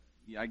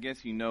I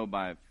guess you know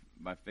by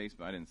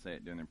Facebook, I didn't say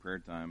it during the prayer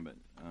time, but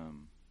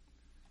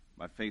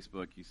by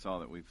Facebook you saw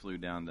that we flew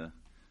down to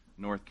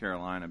North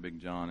Carolina. Big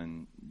John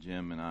and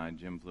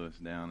Jim flew us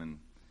down, and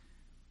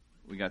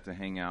we got to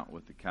hang out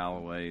with the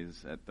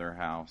Callaways at their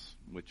house,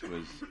 which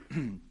was,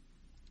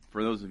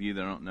 for those of you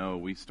that don't know,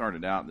 we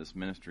started out this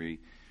ministry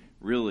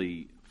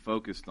really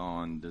focused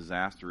on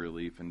disaster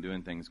relief and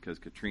doing things because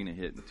Katrina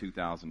hit in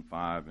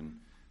 2005, and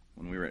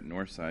when we were at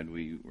Northside,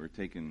 we were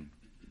taking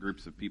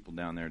groups of people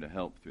down there to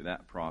help through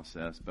that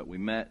process. But we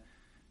met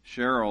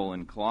Cheryl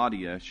and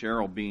Claudia,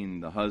 Cheryl being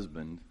the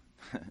husband.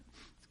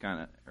 It's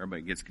kind of,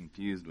 everybody gets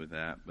confused with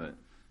that, but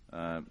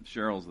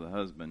Cheryl's the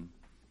husband,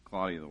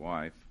 Claudia the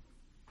wife.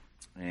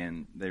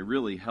 And they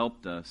really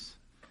helped us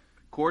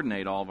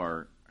coordinate all of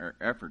our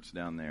efforts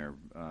down there.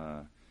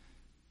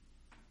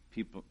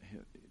 People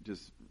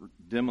just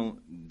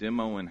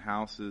demoing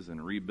houses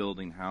and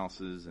rebuilding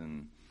houses,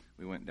 and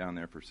we went down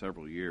there for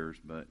several years.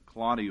 But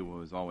Claudia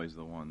was always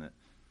the one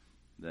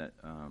that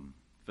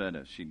fed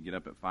us. She'd get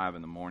up at 5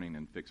 in the morning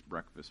and fix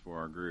breakfast for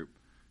our group.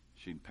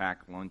 She'd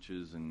pack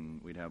lunches,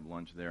 and we'd have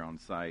lunch there on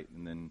site.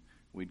 And then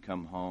we'd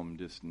come home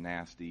just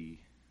nasty,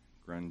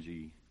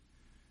 grungy,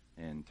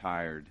 and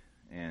tired.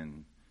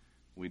 And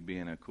we'd be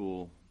in a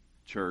cool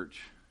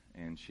church,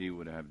 and she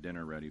would have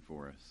dinner ready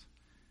for us,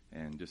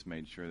 and just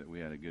made sure that we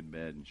had a good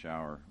bed and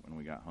shower when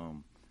we got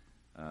home.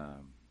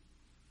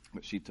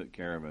 But she took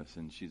care of us,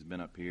 and she's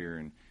been up here.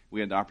 And we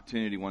had the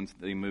opportunity, once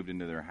they moved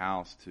into their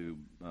house, to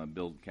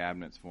build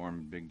cabinets for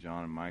them, Big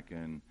John and Micah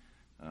and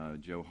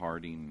Joe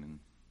Harding and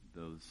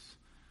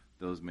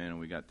those men, and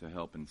we got to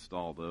help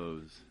install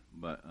those.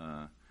 But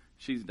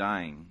she's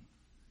dying,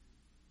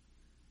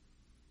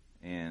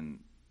 and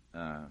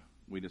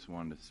we just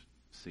wanted to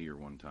see her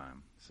one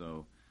time.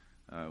 So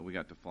we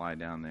got to fly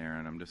down there,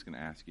 and I'm just going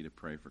to ask you to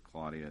pray for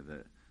Claudia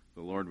that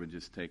the Lord would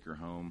just take her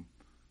home.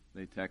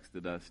 They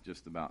texted us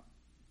just about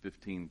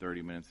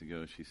 30 minutes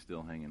ago. She's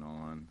still hanging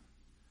on.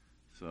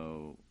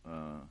 So,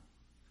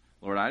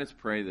 Lord, I just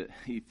pray that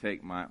you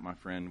take my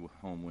friend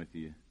home with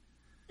you.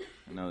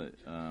 I know that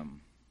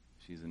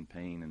she's in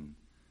pain, and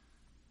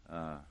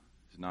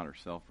she's not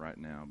herself right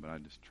now, but I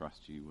just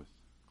trust you with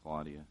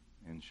Claudia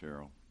and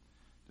Cheryl.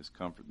 Just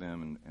comfort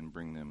them and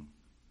bring them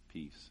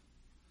peace.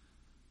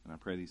 And I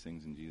pray these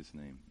things in Jesus'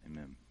 name.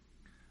 Amen.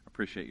 I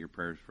appreciate your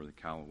prayers for the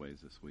Callaways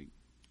this week.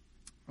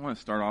 I want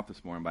to start off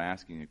this morning by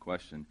asking you a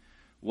question.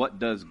 What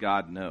does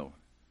God know?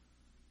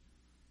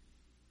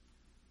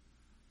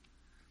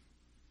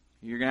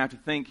 You're going to have to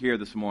think here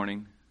this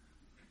morning.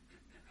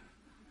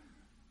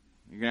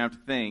 You're going to have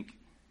to think.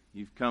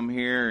 You've come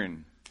here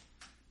and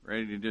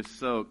ready to just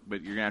soak,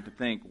 but you're going to have to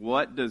think,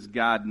 what does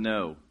God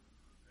know?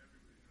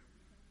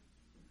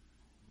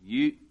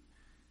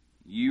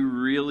 You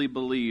really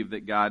believe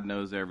that God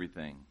knows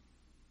everything?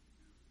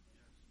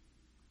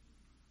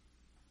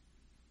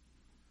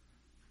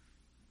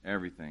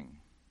 Everything.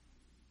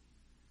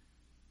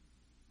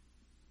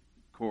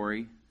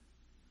 Corey.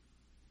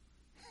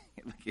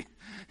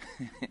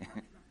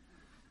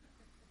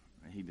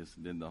 He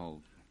just did the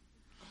whole.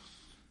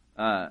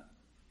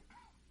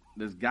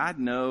 Does God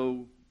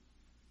know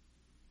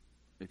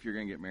if you're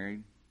going to get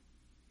married?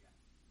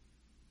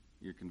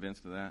 You're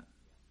convinced of that?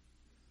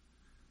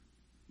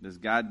 Does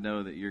God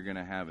know that you're going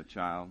to have a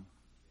child?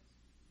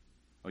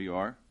 Oh, you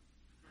are?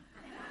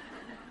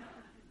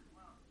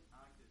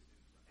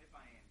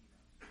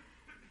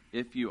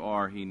 If you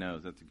are, He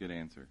knows. That's a good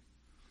answer.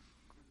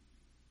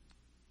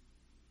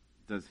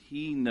 Does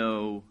He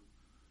know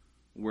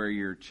where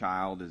your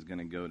child is going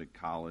to go to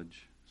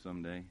college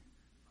someday?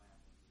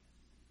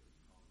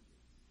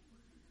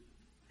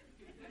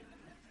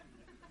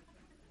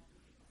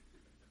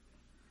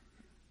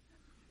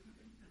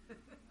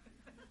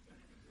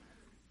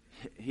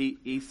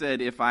 He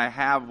said, if I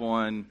have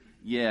one,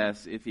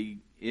 yes. If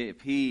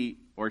he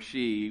or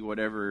she,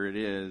 whatever it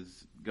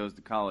is, goes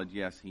to college,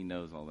 yes, He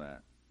knows all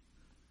that.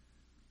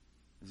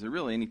 Is there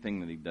really anything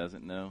that He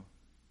doesn't know?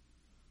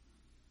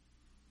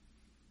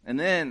 And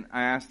then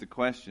I asked the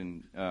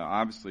question,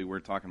 obviously we're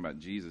talking about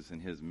Jesus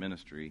and His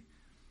ministry.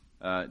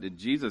 Did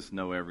Jesus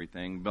know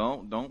everything?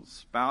 Don't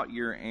spout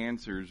your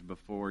answers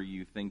before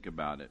you think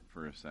about it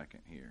for a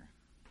second here.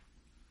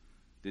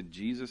 Did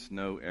Jesus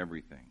know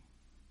everything?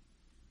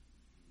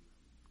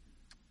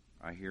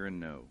 I hear a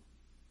no.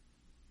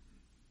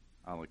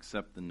 I'll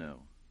accept the no.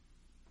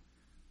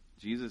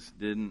 Jesus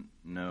didn't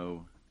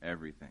know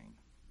everything.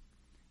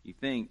 You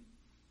think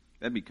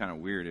that'd be kind of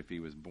weird if He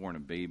was born a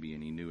baby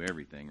and He knew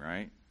everything,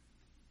 right?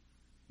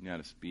 He knew how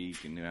to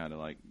speak and knew how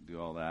to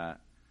do all that.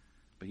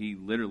 But He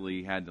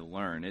literally had to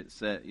learn. It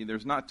said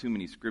there's not too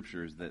many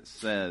scriptures that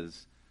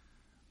says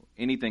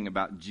anything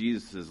about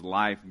Jesus'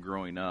 life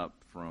growing up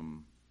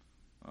from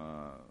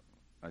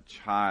a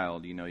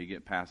child. You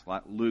get past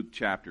Luke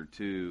chapter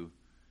 2,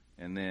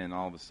 and then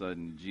all of a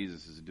sudden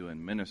Jesus is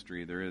doing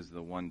ministry. There is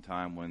the one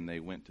time when they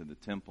went to the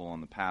temple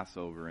on the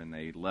Passover and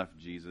they left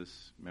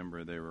Jesus.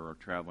 Remember, they were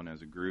traveling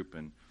as a group,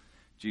 and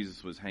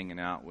Jesus was hanging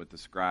out with the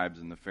scribes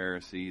and the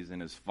Pharisees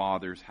in His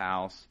Father's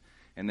house.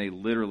 and they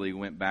literally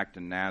went back to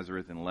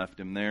Nazareth and left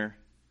him there.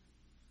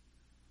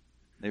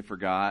 They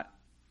forgot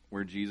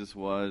where Jesus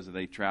was.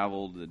 They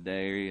traveled a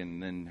day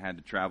and then had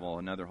to travel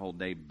another whole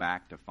day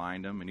back to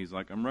find him. And he's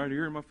like, I'm right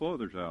here in my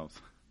Father's house,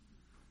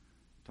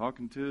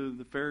 talking to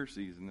the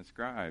Pharisees and the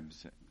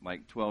scribes,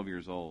 like 12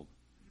 years old.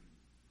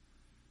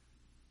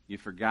 You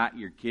forgot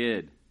your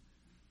kid.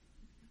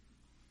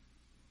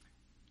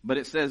 But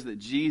it says that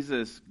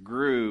Jesus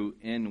grew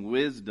in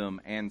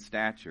wisdom and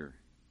stature.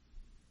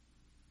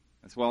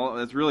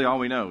 That's really all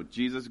we know.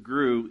 Jesus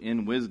grew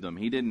in wisdom.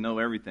 He didn't know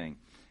everything.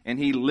 And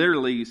he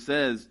literally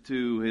says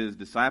to his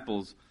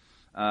disciples,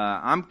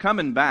 I'm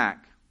coming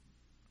back.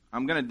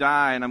 I'm going to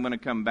die and I'm going to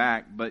come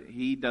back. But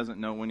he doesn't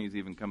know when he's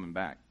even coming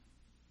back.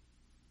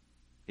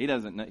 He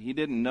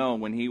didn't know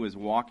when he was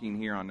walking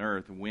here on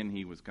earth when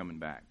he was coming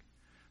back.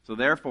 So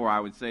therefore, I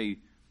would say,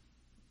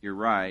 you're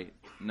right.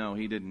 No,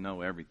 he didn't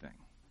know everything.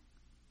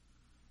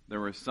 There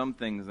were some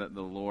things that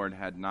the Lord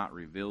had not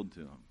revealed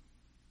to him.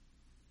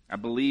 I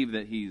believe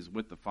that he's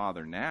with the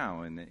Father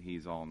now and that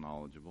he's all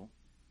knowledgeable.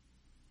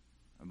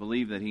 I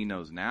believe that he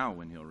knows now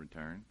when he'll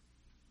return.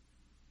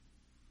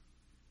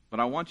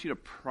 But I want you to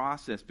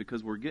process,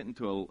 because we're getting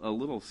to a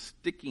little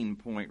sticking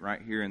point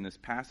right here in this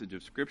passage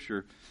of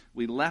Scripture.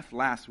 We left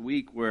last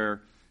week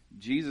where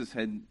Jesus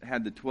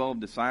had the 12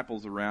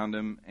 disciples around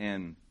him,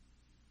 and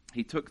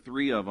he took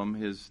 3 of them,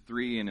 his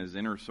 3 in his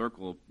inner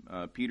circle,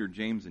 Peter,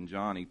 James, and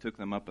John. He took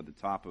them up at the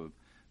top of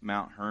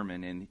Mount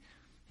Hermon, and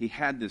he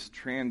had this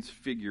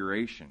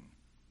transfiguration.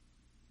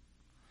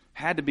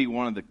 Had to be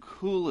one of the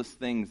coolest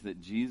things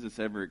that Jesus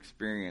ever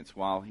experienced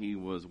while he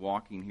was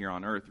walking here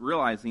on earth,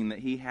 realizing that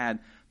he had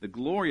the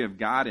glory of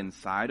God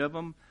inside of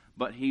him,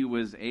 but he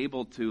was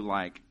able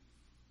to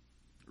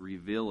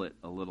reveal it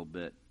a little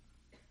bit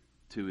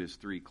to his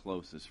 3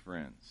 closest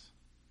friends,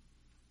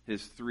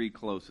 his 3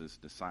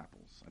 closest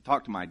disciples. I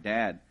talked to my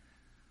dad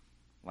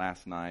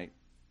last night,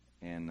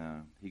 and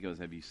he goes,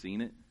 have you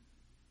seen it?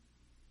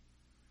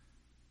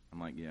 I'm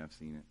like, yeah, I've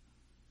seen it.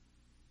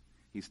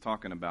 He's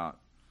talking about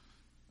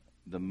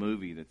the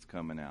movie that's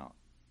coming out.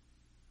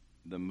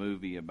 The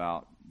movie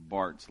about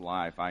Bart's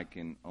life, I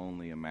Can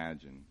Only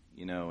Imagine.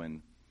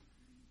 And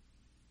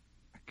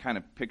I kind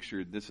of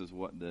pictured this is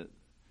what the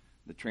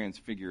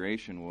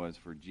transfiguration was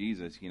for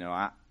Jesus.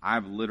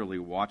 I've literally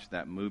watched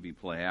that movie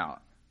play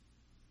out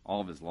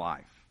all of his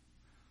life.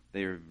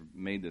 They have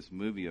made this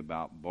movie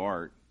about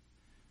Bart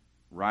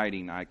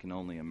writing I Can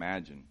Only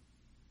Imagine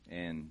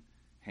and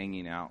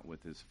hanging out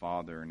with his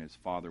father, and his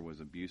father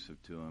was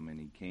abusive to him, and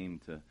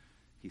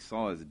he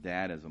saw his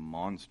dad as a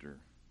monster.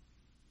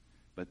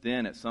 But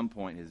then at some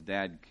point his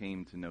dad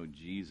came to know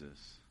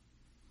Jesus,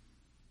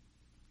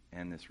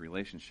 and this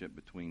relationship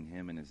between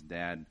him and his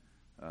dad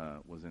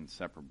was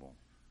inseparable.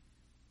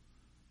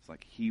 It's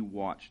like he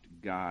watched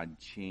God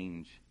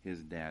change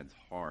his dad's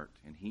heart,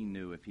 and he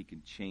knew if he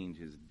could change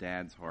his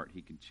dad's heart,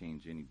 he could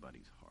change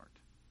anybody's heart.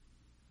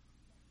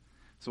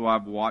 So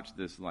I've watched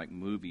this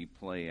movie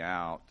play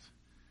out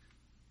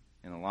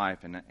in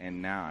life,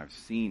 and now I've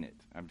seen it.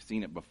 I've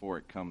seen it before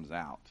it comes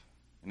out.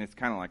 And it's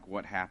kind of like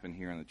what happened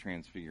here in the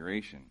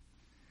Transfiguration.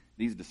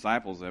 These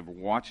disciples are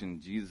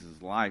watching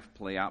Jesus' life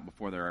play out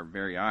before their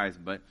very eyes,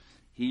 but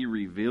he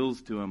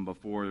reveals to them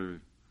before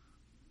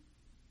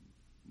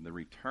the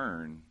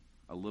return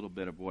a little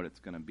bit of what it's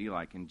going to be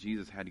like. And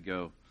Jesus had to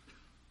go,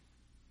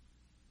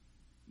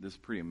 this is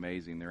pretty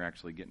amazing. They're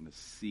actually getting to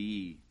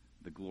see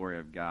the glory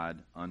of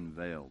God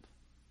unveiled.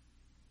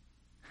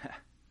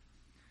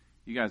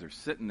 You guys are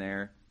sitting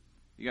there.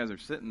 You guys are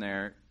sitting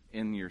there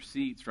in your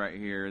seats right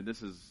here.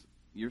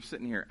 You're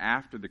sitting here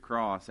after the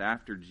cross,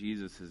 after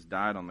Jesus has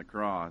died on the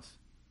cross.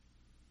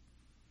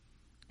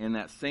 And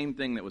that same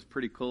thing that was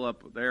pretty cool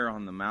up there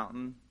on the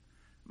mountain,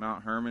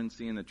 Mount Hermon,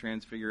 seeing the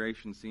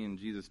transfiguration, seeing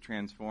Jesus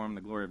transform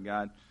the glory of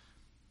God,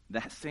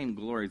 that same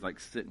glory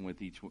is sitting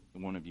with each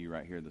one of you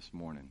right here this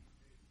morning.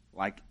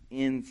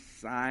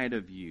 Inside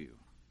of you.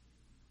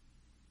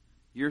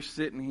 You're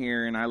sitting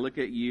here, and I look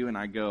at you, and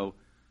I go,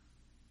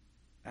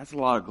 that's a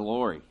lot of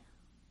glory.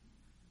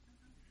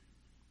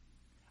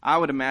 I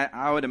would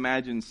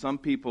imagine some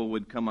people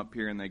would come up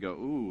here and they go,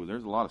 ooh,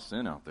 there's a lot of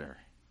sin out there.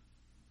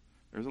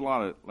 There's a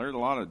lot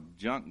of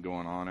junk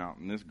going on out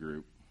in this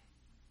group.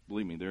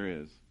 Believe me, there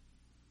is.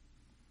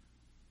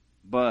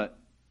 But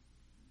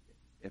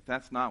if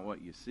that's not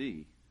what you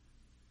see,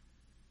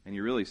 and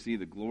you really see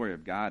the glory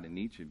of God in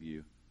each of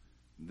you,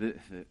 this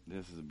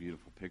is a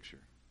beautiful picture.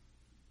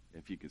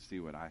 If you could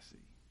see what I see.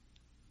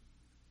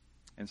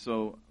 And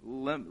so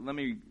let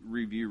me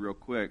review real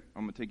quick.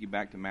 I'm going to take you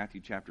back to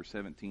Matthew chapter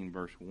 17,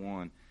 verse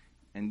 1.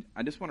 And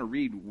I just want to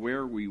read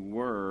where we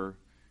were,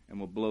 and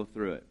we'll blow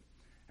through it.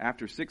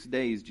 After 6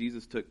 days,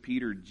 Jesus took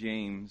Peter,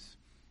 James,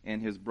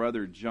 and his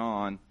brother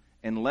John,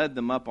 and led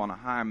them up on a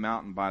high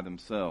mountain by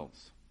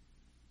themselves.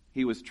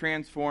 He was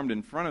transformed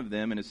in front of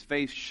them, and his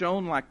face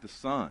shone like the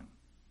sun.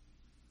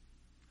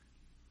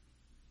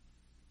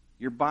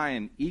 You're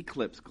buying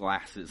eclipse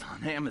glasses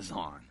on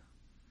Amazon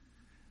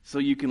so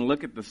you can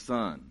look at the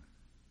sun.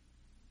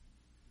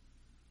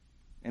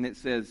 And it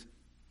says,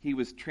 he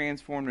was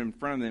transformed in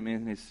front of them,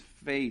 and his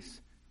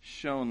face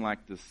shone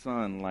like the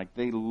sun, like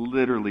they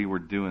literally were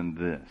doing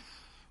this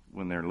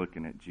when they're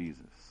looking at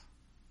Jesus.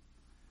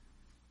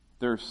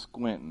 They're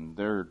squinting.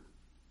 They're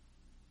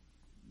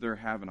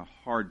having a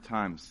hard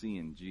time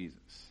seeing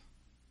Jesus.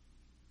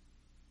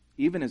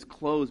 Even his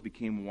clothes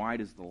became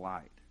white as the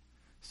light.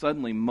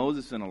 Suddenly,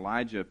 Moses and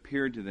Elijah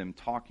appeared to them,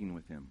 talking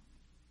with him.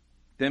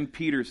 Then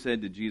Peter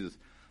said to Jesus,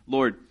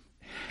 "Lord,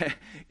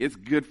 it's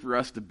good for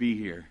us to be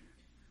here.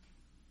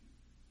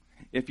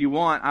 If you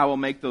want, I will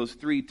make those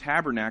 3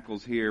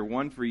 tabernacles here,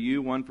 one for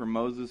you, one for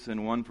Moses,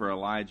 and one for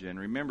Elijah." And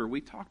remember,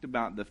 we talked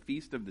about the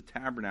Feast of the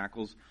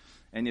Tabernacles,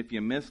 and if you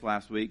missed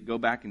last week, go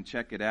back and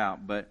check it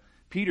out. But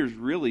Peter's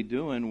really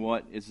doing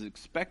what is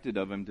expected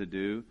of him to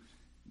do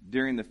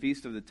during the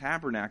Feast of the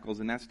Tabernacles,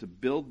 and that's to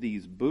build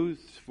these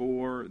booths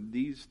for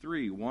these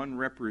 3, one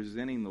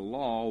representing the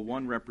law,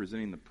 one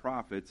representing the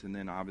prophets, and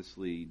then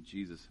obviously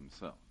Jesus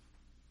himself.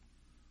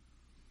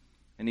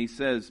 And he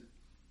says,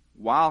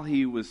 while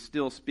he was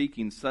still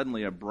speaking,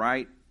 suddenly a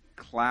bright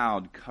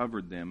cloud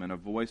covered them, and a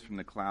voice from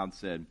the cloud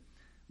said,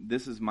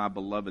 "This is my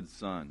beloved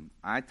Son.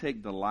 I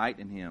take delight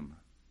in him.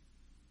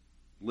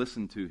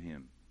 Listen to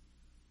him."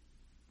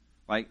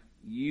 Like,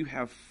 you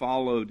have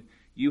followed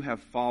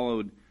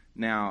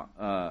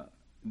now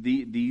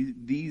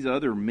these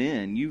other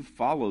men. You've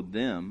followed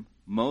them,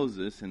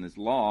 Moses and his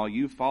law.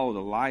 You've followed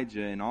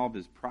Elijah and all of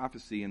his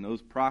prophecy and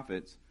those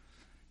prophets.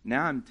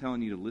 Now I'm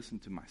telling you to listen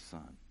to my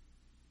Son.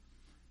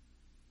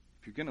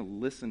 If you're going to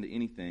listen to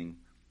anything,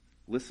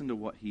 listen to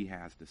what he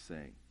has to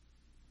say.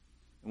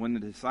 And when the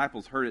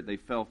disciples heard it, they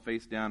fell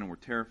face down and were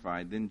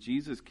terrified. Then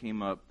Jesus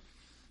came up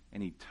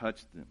and he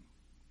touched them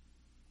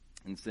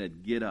and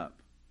said, "Get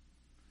up.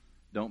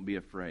 Don't be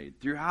afraid."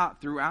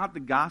 Throughout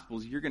the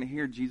Gospels, you're going to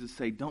hear Jesus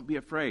say, "Don't be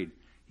afraid.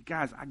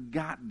 Guys, I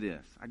got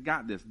this. I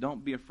got this.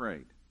 Don't be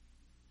afraid."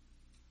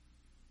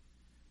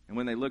 And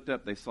when they looked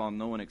up, they saw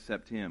no one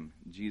except him,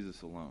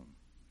 Jesus alone.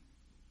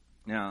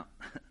 Now,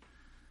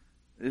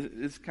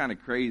 it's kind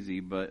of crazy,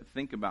 but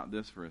think about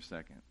this for a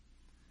second.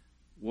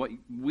 What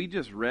we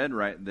just read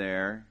right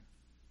there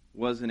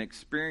was an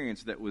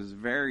experience that was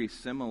very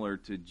similar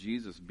to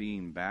Jesus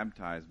being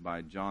baptized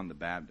by John the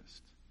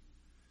Baptist.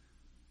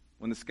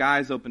 When the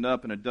skies opened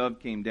up and a dove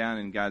came down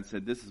and God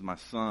said, "This is my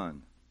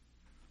Son.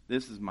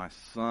 This is my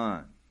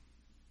Son.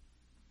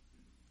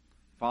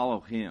 Follow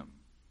him.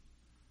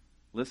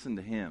 Listen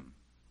to him."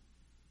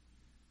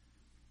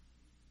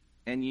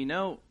 And you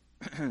know,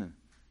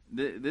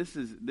 this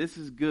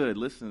is good.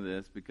 Listen to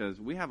this,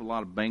 because we have a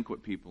lot of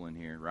banquet people in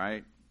here,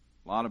 right?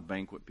 A lot of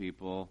banquet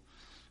people.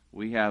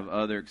 We have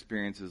other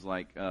experiences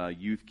like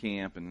youth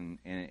camp, and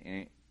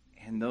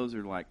those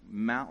are like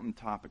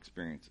mountaintop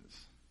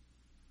experiences.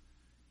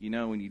 You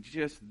know, when you're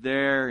just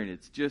there and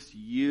it's just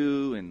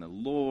you and the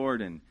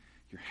Lord, and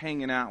you're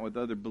hanging out with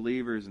other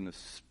believers, and the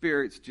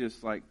Spirit's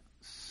just like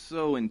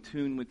so in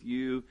tune with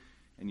you,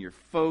 and you're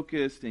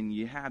focused, and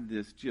you have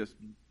this just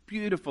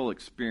beautiful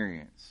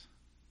experience.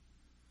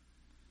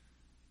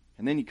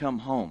 And then you come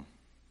home,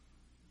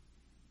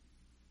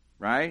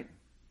 right?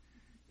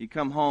 You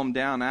come home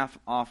down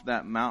off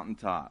that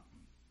mountaintop.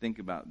 Think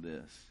about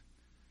this.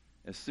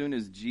 As soon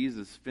as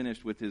Jesus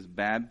finished with his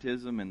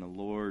baptism and the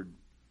Lord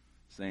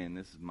saying,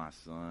 "This is my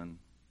Son,"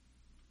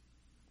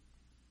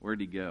 where'd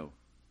he go?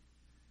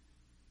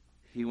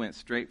 He went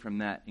straight from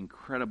that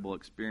incredible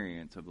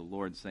experience of the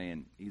Lord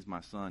saying, "He's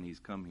my Son,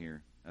 he's come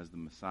here as the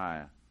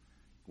Messiah,"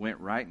 went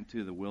right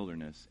into the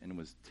wilderness and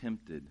was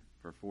tempted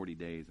for 40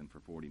 days and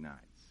for 40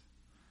 nights.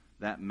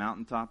 That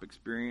mountaintop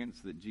experience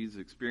that Jesus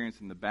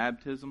experienced in the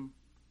baptism,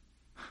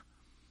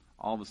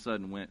 all of a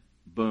sudden went,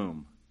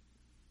 boom,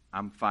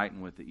 I'm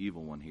fighting with the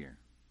evil one here.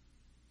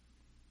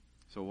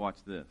 So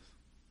watch this.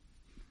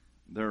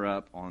 They're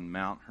up on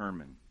Mount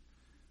Hermon.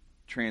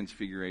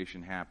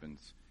 Transfiguration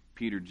happens.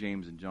 Peter,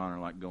 James, and John are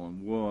like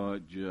going,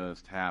 "What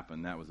just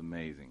happened? That was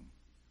amazing.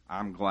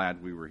 I'm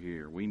glad we were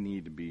here. We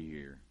need to be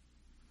here."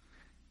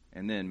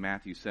 And then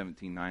Matthew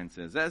 17:9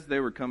 says, as they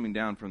were coming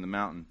down from the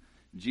mountain,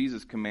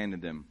 Jesus commanded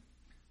them,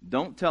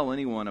 "Don't tell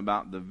anyone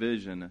about the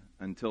vision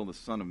until the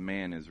Son of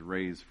Man is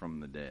raised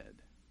from the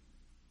dead."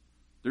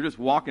 They're just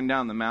walking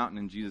down the mountain,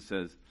 and Jesus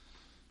says,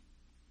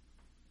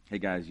 "Hey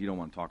guys, you don't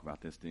want to talk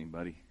about this to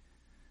anybody.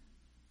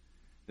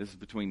 This is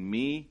between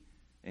me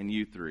and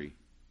you 3.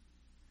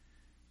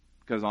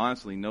 Because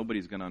honestly,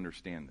 nobody's going to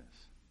understand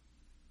this.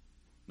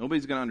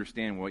 Nobody's going to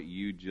understand what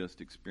you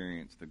just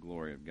experienced, the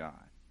glory of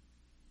God."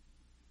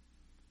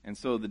 And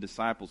so the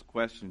disciples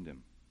questioned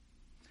him.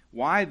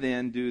 "Why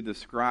then do the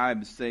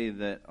scribes say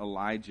that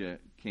Elijah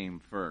came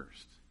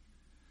first?"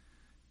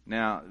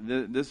 Now,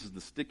 this is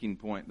the sticking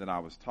point that I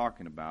was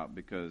talking about,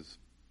 because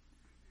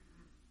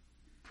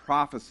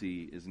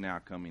prophecy is now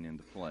coming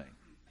into play.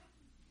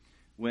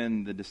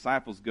 When the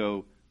disciples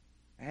go,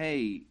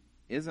 "Hey,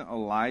 isn't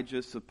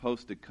Elijah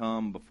supposed to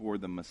come before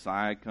the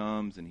Messiah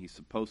comes, and he's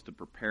supposed to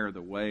prepare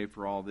the way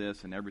for all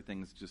this, and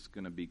everything's just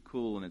going to be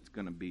cool and it's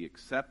going to be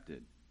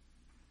accepted?"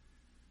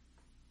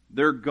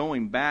 They're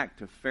going back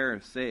to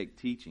Pharisaic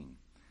teaching.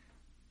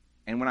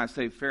 And when I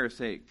say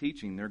Pharisaic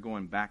teaching, they're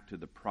going back to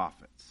the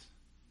prophets.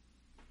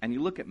 And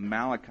you look at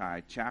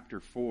Malachi chapter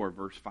 4,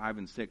 verse 5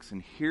 and 6,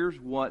 and here's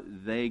what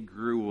they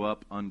grew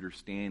up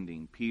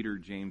understanding, Peter,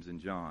 James,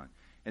 and John.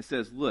 It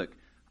says, look,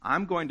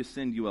 I'm going to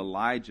send you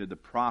Elijah the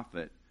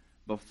prophet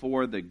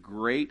before the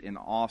great and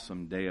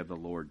awesome day of the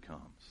Lord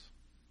comes.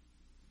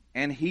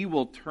 And he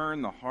will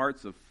turn the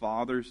hearts of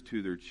fathers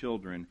to their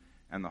children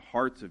and the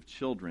hearts of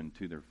children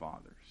to their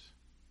fathers.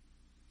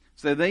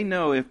 So they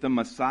know if the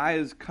Messiah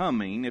is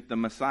coming,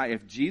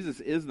 if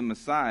Jesus is the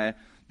Messiah,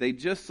 they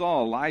just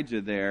saw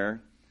Elijah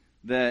there,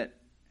 that,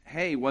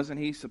 hey,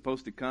 wasn't he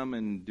supposed to come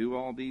and do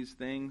all these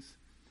things?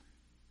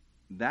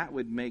 That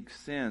would make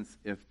sense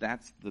if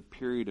that's the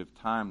period of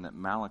time that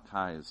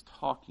Malachi is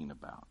talking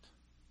about.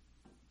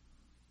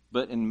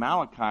 But in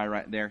Malachi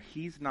right there,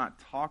 he's not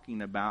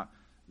talking about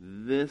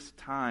this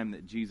time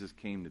that Jesus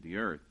came to the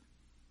earth.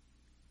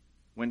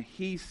 When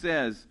he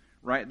says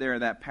right there,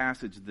 that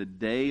passage, the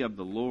day of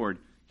the Lord,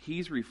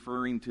 he's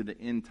referring to the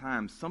end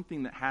times,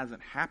 something that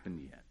hasn't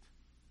happened yet.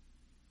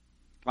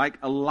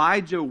 Like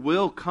Elijah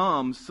will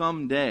come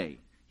someday.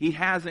 He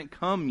hasn't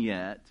come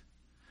yet,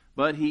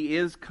 but he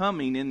is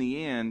coming in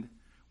the end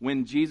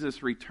when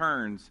Jesus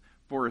returns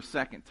for a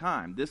second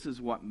time. This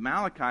is what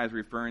Malachi is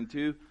referring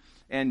to.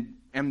 And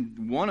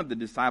one of the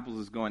disciples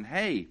is going,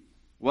 hey,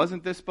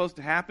 wasn't this supposed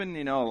to happen?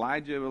 You know,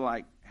 Elijah was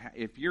like,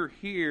 if you're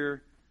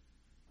here,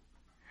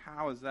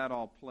 how does that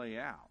all play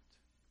out?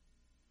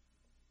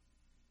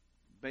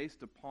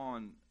 Based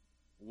upon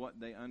what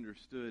they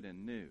understood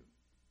and knew.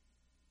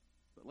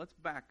 But let's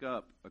back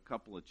up a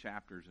couple of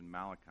chapters in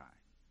Malachi.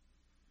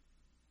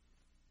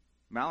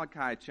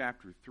 Malachi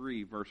chapter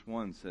 3, verse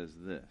 1 says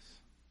this.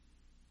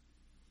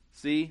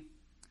 See,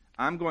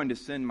 I'm going to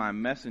send my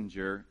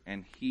messenger,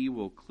 and he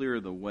will clear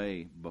the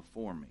way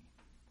before me.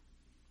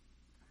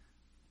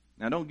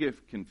 Now, don't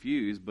get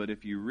confused, but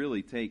if you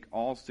really take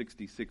all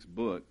 66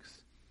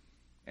 books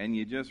and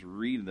you just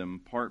read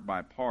them part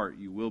by part,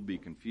 you will be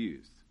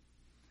confused.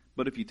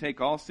 But if you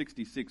take all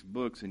 66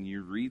 books and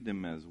you read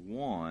them as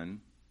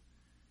one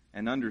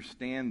and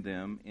understand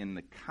them in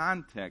the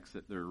context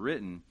that they're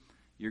written,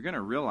 you're going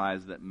to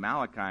realize that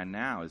Malachi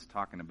now is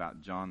talking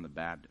about John the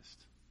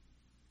Baptist.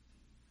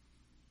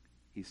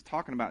 He's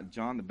talking about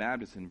John the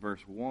Baptist in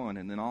verse 1,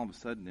 and then all of a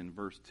sudden in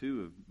verse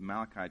 2 of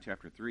Malachi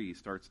chapter 3, he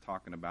starts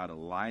talking about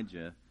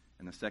Elijah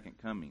and the second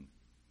coming.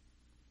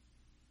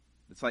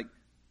 It's like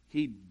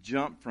he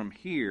jumped from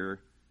here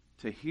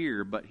to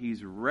here, but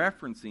he's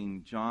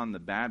referencing John the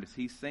Baptist.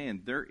 He's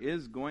saying there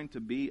is going to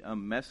be a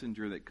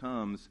messenger that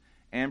comes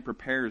and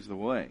prepares the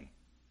way.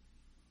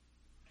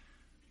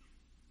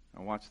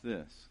 Now watch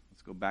this.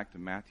 Let's go back to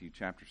Matthew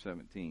chapter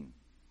 17.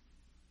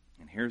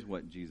 And here's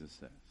what Jesus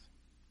says.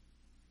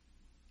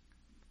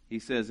 He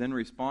says, in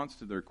response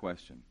to their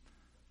question,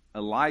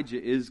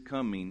 Elijah is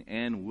coming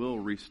and will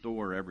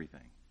restore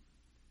everything.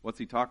 What's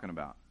he talking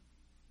about?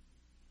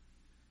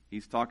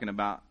 He's talking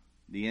about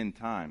the end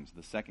times,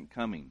 the second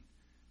coming,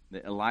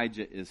 that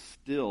Elijah is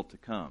still to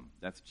come.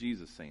 That's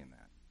Jesus saying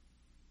that.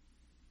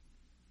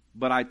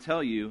 But I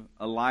tell you,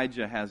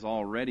 Elijah has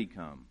already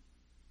come.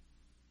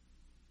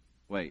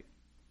 Wait.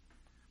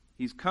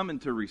 He's coming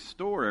to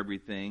restore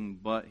everything,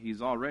 but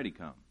he's already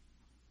come.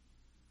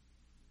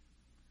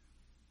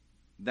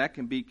 That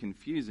can be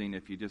confusing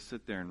if you just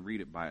sit there and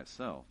read it by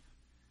itself.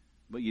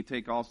 But you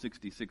take all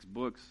 66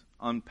 books,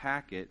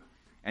 unpack it,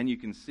 and you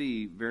can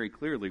see very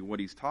clearly what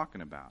he's talking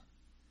about.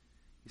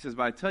 He says,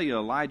 but I tell you,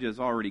 Elijah has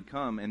already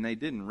come, and they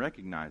didn't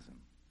recognize him.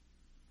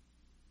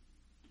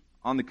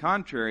 On the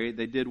contrary,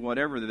 they did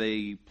whatever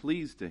they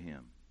pleased to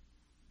him.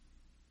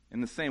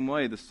 In the same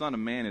way, the Son of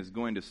Man is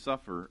going to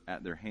suffer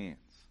at their hands.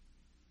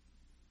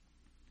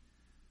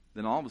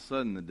 Then all of a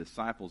sudden, the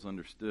disciples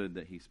understood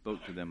that he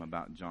spoke to them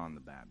about John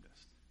the Baptist.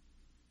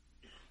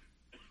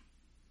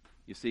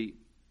 You see,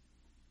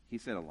 he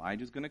said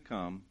Elijah's going to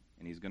come,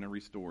 and he's going to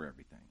restore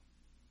everything.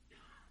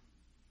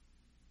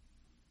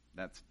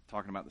 That's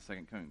talking about the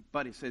second coming.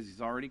 But he says he's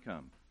already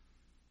come.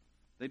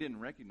 They didn't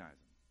recognize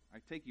him. I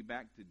take you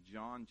back to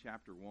John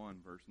chapter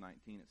 1, verse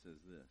 19. It says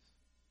this.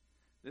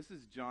 This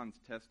is John's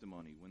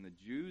testimony. When the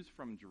Jews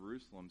from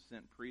Jerusalem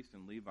sent priests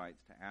and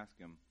Levites to ask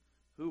him,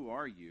 who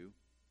are you?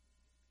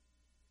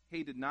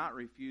 He did not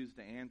refuse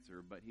to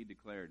answer, but he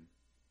declared,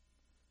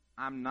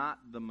 I'm not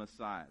the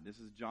Messiah. This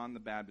is John the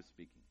Baptist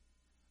speaking.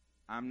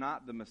 I'm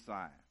not the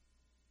Messiah.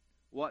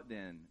 What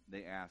then?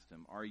 They asked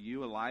him. Are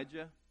you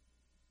Elijah?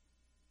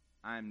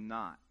 I'm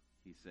not,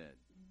 he said.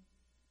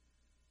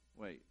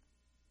 Wait.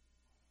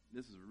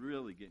 This is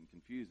really getting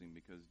confusing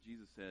because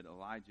Jesus said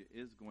Elijah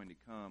is going to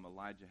come.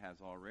 Elijah has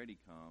already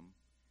come.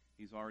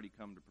 He's already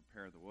come to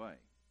prepare the way.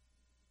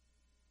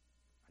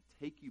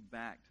 I take you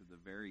back to the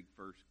very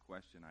first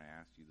question I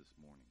asked you this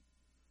morning.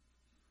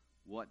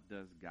 What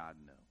does God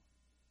know?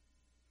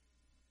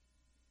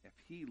 If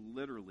he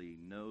literally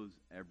knows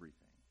everything,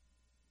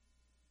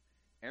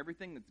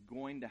 everything that's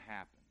going to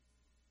happen,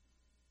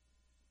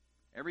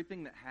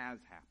 everything that has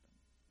happened,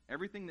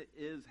 everything that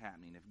is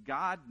happening, if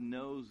God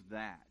knows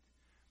that,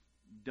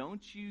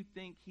 don't you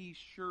think he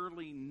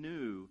surely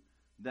knew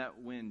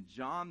that when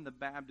John the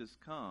Baptist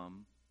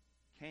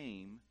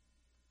came,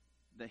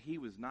 that he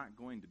was not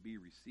going to be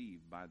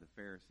received by the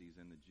Pharisees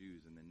and the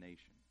Jews and the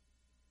nation.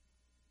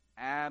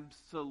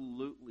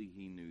 Absolutely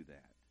he knew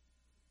that.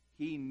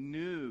 He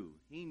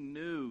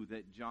knew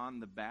that John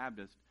the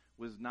Baptist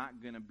was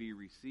not going to be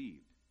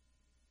received.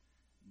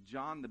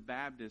 John the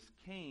Baptist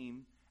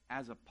came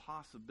as a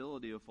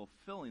possibility of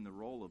fulfilling the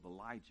role of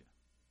Elijah.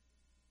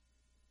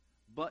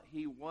 But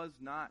he was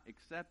not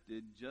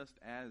accepted, just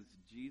as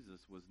Jesus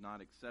was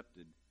not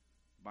accepted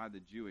by the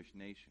Jewish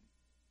nation.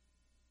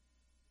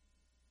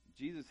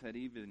 Jesus had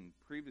even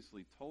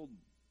previously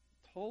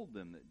told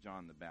them that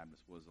John the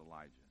Baptist was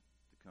Elijah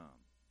to come.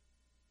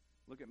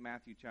 Look at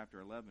Matthew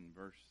chapter 11,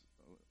 verse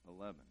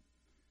 11.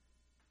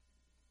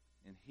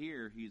 And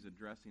here he's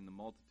addressing the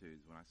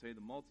multitudes. When I say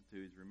the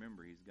multitudes,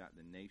 remember he's got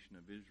the nation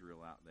of Israel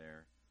out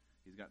there.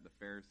 He's got the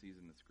Pharisees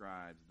and the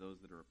scribes, those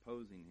that are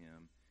opposing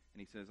him. And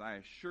he says, I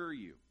assure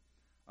you,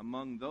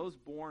 among those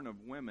born of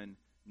women,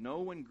 no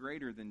one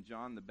greater than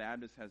John the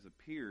Baptist has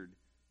appeared,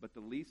 but the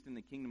least in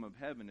the kingdom of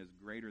heaven is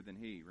greater than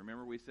he.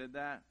 Remember we said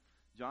that?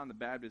 John the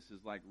Baptist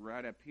is like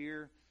right up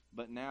here,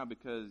 but now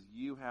because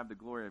you have the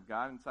glory of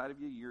God inside of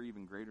you, you're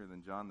even greater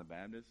than John the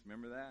Baptist.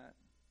 Remember that?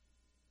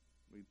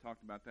 We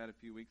talked about that a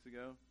few weeks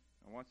ago.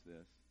 Now watch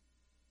this.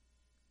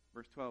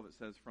 Verse 12, it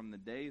says, from the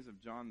days of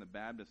John the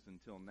Baptist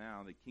until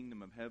now, the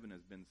kingdom of heaven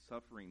has been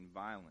suffering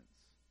violence.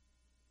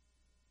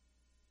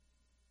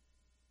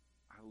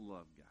 I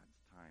love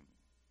God's timing.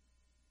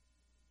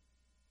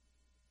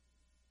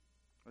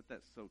 Let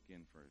that soak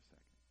in for a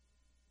second.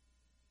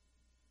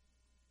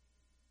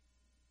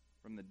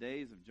 From the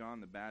days of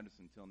John the Baptist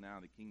until now,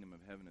 the kingdom of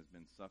heaven has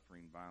been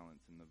suffering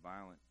violence, and the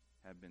violent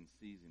have been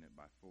seizing it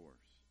by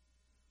force.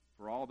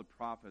 For all the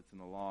prophets and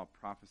the law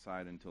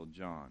prophesied until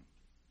John.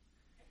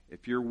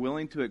 If you're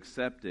willing to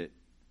accept it,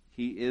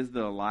 he is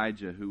the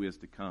Elijah who is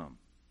to come.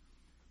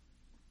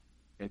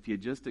 If you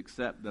just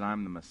accept that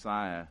I'm the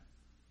Messiah,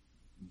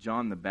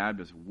 John the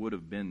Baptist would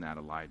have been that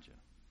Elijah.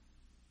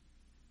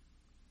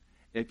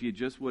 If you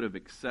just would have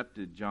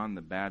accepted John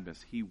the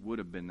Baptist, he would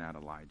have been that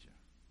Elijah.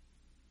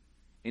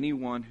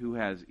 Anyone who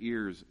has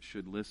ears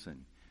should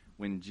listen.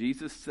 When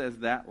Jesus says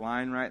that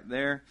line right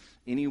there,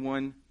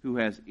 anyone who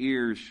has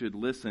ears should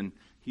listen,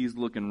 he's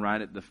looking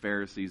right at the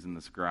Pharisees and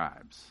the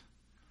scribes.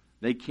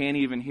 They can't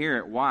even hear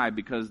it. Why?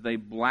 Because they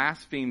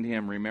blasphemed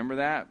him. Remember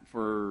that?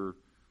 For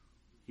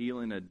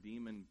healing a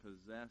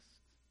demon-possessed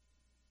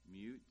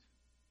mute.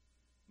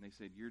 And they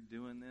said, you're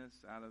doing this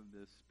out of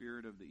the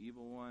spirit of the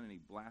evil one. And he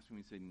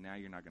blasphemed. He said, now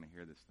you're not going to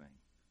hear this thing.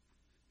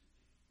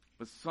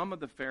 But some of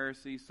the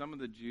Pharisees, some of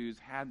the Jews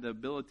had the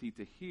ability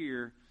to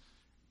hear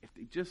if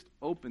they just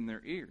opened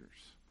their ears.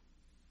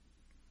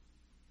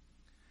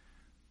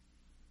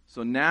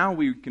 So now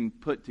we can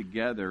put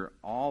together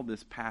all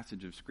this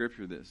passage of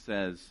Scripture that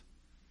says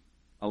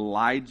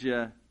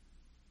Elijah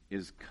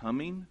is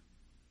coming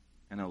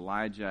and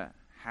Elijah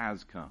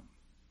has come.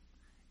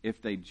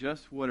 If they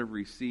just would have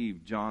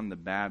received John the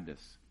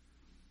Baptist,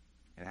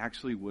 it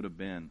actually would have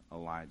been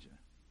Elijah.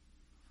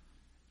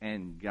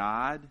 And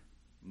God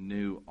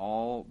knew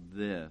all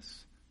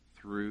this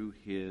through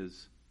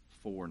his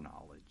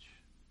foreknowledge.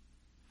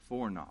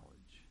 Foreknowledge.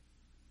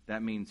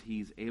 That means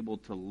he's able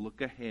to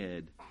look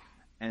ahead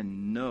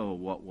and know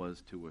what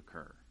was to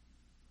occur.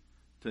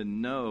 To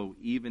know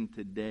even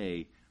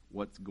today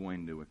what's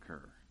going to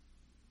occur.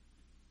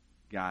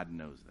 God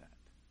knows that.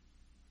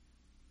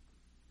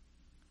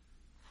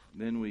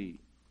 Then we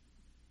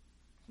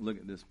look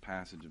at this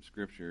passage of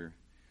Scripture.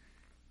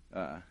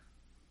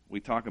 We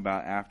talk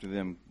about after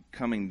them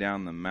coming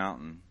down the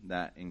mountain,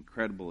 that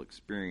incredible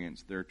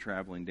experience. They're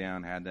traveling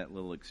down, had that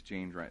little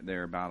exchange right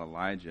there about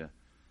Elijah.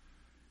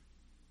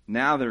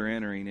 Now they're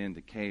entering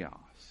into chaos.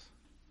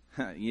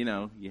 You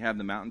know, you have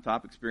the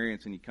mountaintop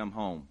experience and you come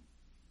home.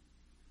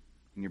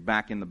 And you're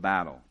back in the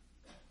battle.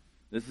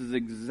 This is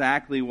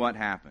exactly what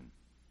happened.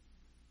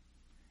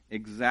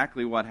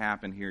 Exactly what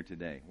happened here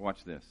today.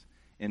 Watch this.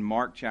 In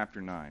Mark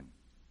chapter 9.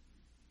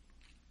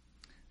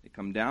 They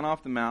come down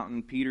off the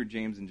mountain, Peter,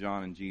 James, and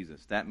John, and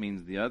Jesus. That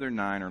means the other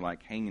 9 are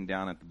like hanging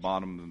down at the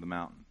bottom of the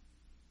mountain.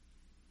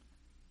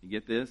 You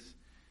get this?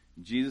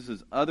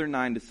 Jesus' other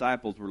 9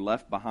 disciples were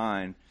left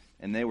behind,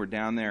 and they were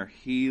down there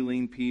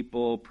healing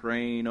people,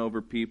 praying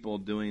over people,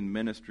 doing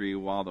ministry,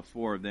 while the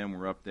 4 of them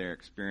were up there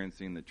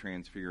experiencing the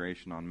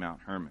transfiguration on Mount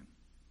Hermon.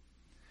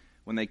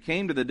 When they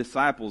came to the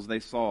disciples,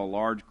 they saw a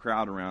large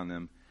crowd around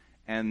them,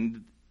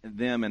 and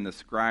the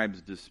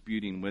scribes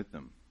disputing with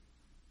them.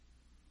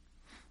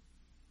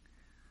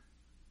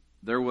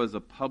 There was a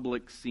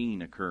public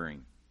scene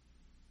occurring.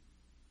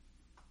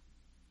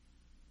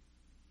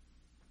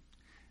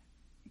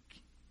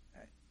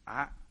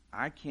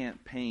 I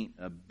can't paint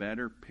a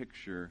better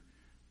picture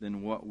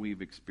than what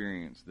we've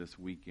experienced this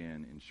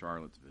weekend in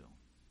Charlottesville.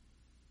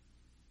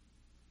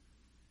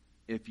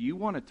 If you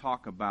want to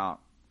talk about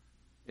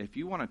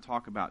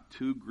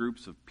two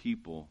groups of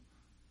people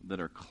that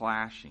are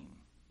clashing,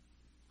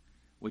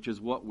 which is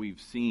what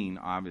we've seen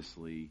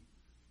obviously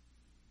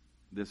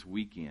this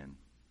weekend,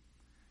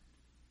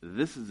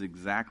 this is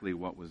exactly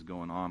what was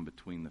going on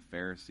between the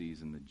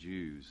Pharisees and the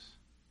Jews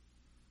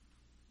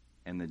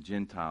and the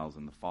Gentiles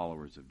and the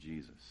followers of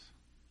Jesus.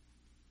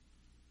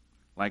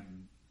 Like,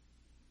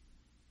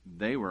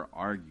 they were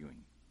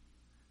arguing.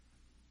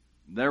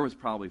 There was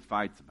probably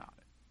fights about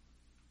it.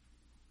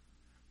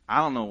 I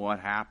don't know what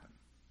happened.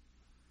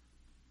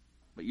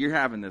 But you're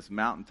having this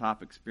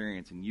mountaintop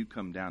experience and you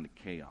come down to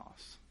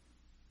chaos.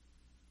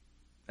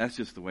 That's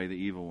just the way the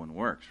evil one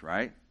works,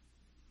 right?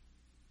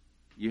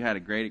 You had a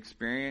great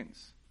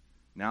experience.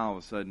 Now all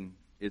of a sudden,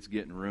 it's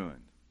getting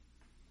ruined.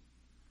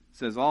 It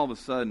says, all of a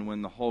sudden,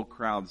 when the whole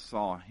crowd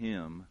saw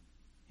him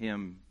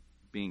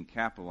being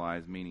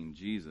capitalized, meaning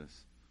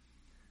Jesus,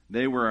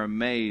 they were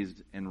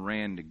amazed and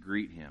ran to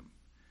greet him.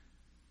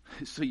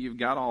 So you've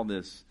got all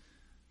this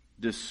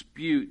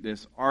dispute,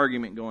 this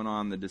argument going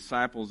on. The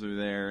disciples are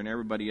there and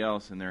everybody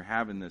else, and they're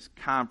having this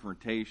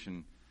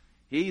confrontation.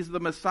 He's the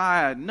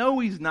Messiah. No,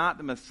 he's not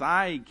the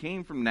Messiah. He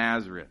came from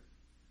Nazareth.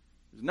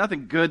 There's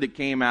nothing good that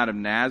came out of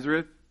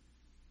Nazareth.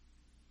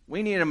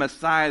 We need a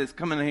Messiah that's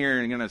coming here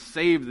and going to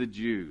save the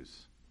Jews.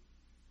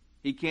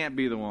 He can't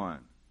be the one.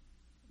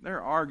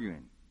 They're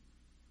arguing.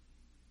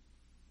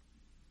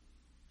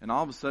 And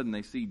all of a sudden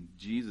they see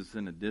Jesus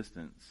in the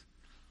distance.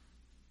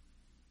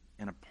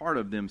 And a part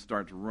of them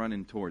starts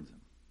running towards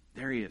him.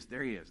 There he is,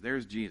 there he is,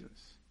 there's Jesus.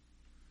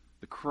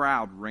 The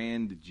crowd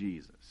ran to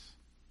Jesus.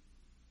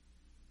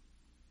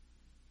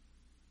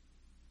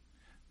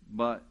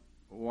 But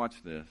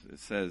watch this. It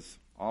says,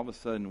 all of a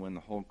sudden when the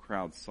whole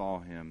crowd saw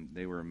him,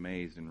 they were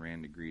amazed and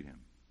ran to greet him.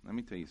 Let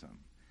me tell you something.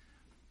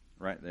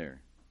 Right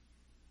there.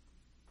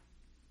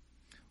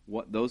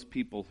 What those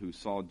people who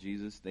saw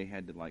Jesus, they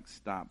had to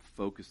stop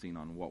focusing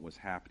on what was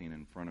happening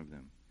in front of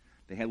them.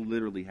 They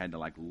literally had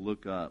to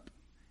look up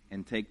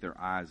and take their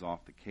eyes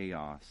off the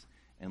chaos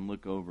and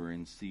look over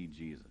and see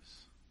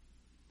Jesus.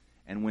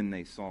 And when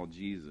they saw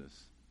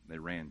Jesus, they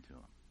ran to him.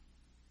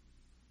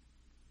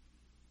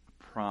 I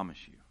promise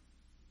you,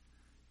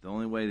 the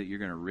only way that you're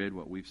going to rid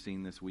what we've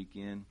seen this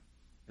weekend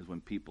is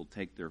when people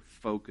take their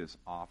focus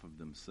off of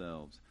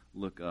themselves,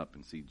 look up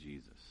and see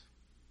Jesus,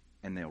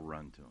 and they'll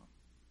run to him.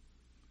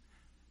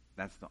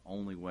 That's the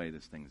only way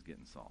this thing's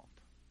getting solved.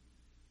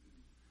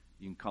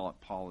 You can call it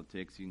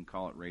politics, you can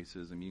call it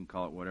racism, you can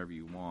call it whatever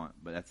you want,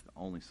 but that's the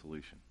only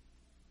solution.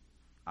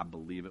 I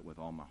believe it with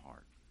all my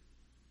heart.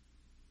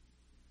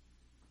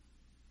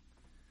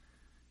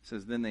 It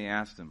says, then they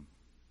asked him,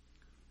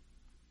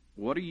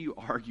 what are you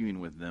arguing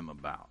with them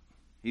about?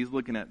 He's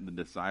looking at the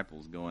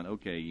disciples going,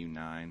 okay, you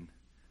 9,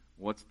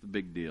 what's the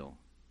big deal?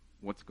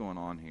 What's going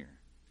on here?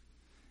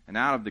 And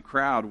out of the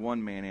crowd,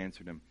 one man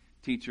answered him,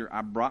 Teacher,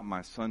 I brought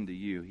my son to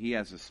you. He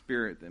has a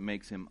spirit that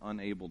makes him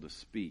unable to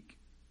speak.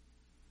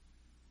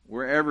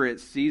 Wherever it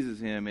seizes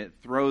him, it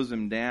throws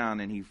him down,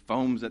 and he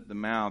foams at the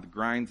mouth,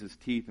 grinds his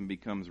teeth, and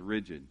becomes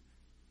rigid.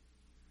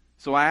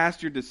 So I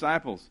asked your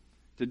disciples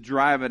to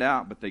drive it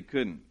out, but they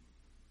couldn't.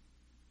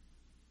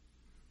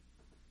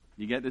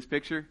 You get this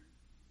picture?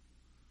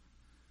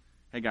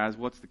 Hey guys,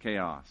 what's the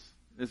chaos?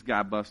 This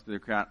guy busted the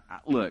crowd.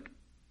 Look,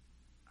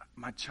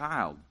 my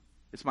child.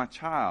 It's my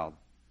child.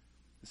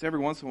 It's every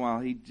once in a while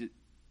he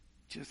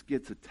just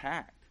gets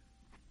attacked.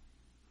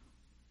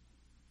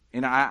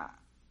 And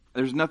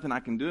there's nothing I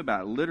can do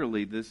about it.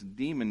 Literally, this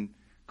demon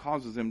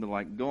causes him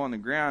to go on the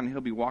ground, and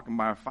he'll be walking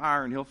by a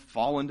fire, and he'll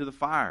fall into the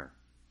fire.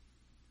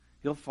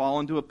 He'll fall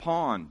into a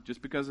pond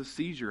just because a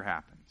seizure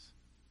happens.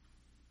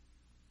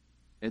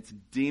 It's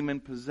demon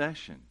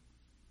possession.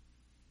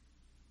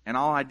 And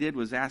all I did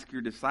was ask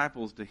your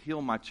disciples to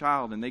heal my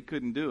child, and they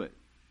couldn't do it.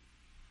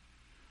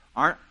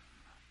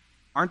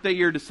 Aren't they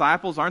your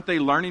disciples? Aren't they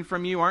learning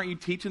from you? Aren't you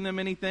teaching them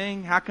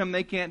anything? How come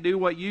they can't do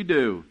what you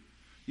do?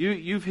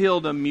 You've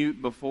healed a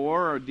mute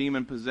before, or a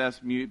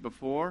demon-possessed mute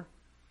before.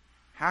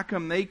 How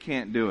come they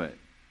can't do it?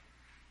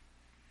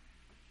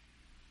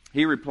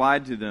 He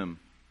replied to them,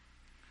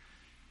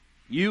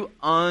 you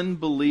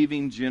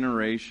unbelieving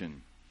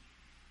generation.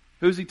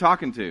 Who's he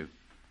talking to?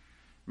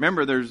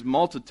 Remember, there's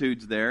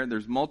multitudes there.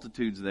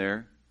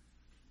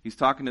 He's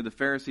talking to the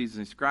Pharisees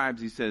and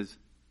scribes. He says,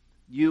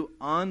 you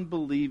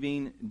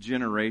unbelieving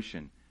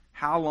generation,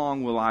 how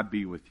long will I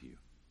be with you?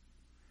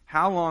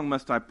 How long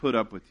must I put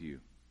up with you?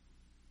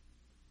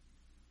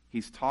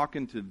 He's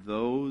talking to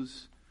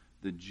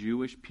the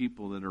Jewish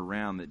people that are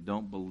around that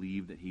don't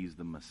believe that he's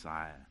the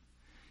Messiah.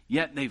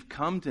 Yet they've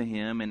come to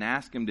him and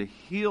asked him to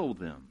heal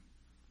them.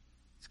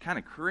 It's kind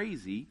of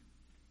crazy.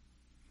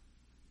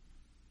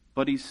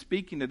 But he's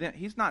speaking to them.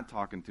 He's not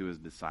talking to his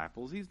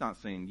disciples. He's not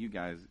saying, you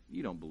guys,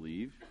 you don't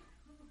believe.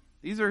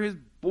 These are his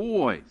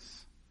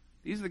boys.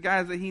 These are the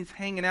guys that he's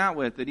hanging out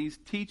with, that he's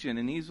teaching,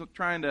 and he's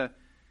trying to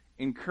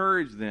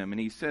encourage them. And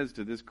he says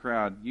to this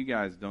crowd, you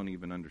guys don't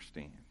even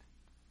understand.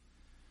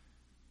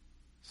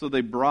 So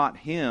they brought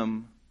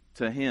him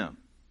to him.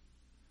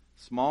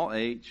 Small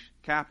h,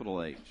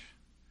 capital H.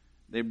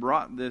 They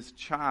brought this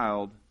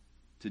child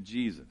to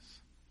Jesus.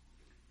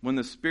 When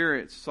the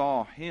Spirit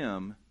saw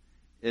him,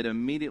 it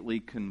immediately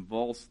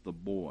convulsed the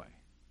boy.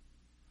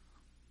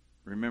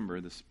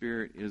 remember, the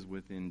Spirit is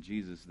within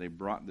Jesus. They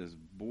brought this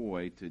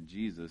boy to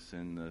Jesus,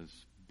 and this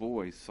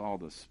boy saw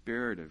the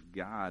Spirit of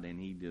God, and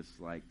he just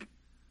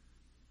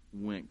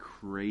went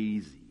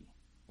crazy,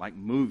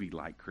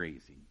 movie-like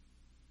crazy.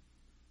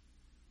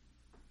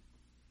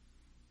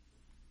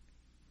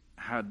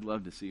 I'd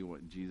love to see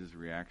what Jesus'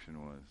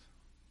 reaction was.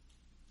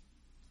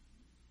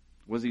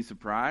 Was he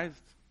surprised?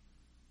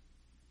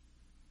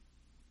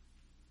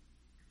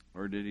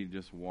 Or did he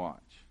just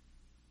watch?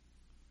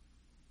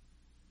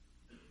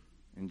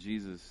 And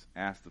Jesus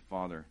asked the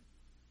Father,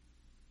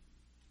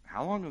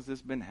 how long has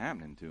this been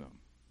happening to him?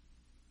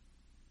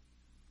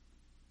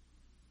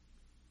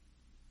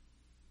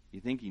 You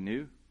think he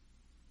knew?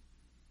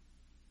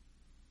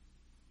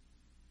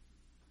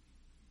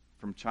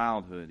 From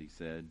childhood, he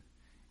said,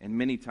 and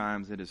many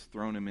times it has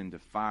thrown him into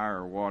fire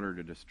or water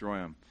to destroy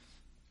him.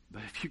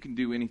 But if you can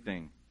do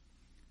anything,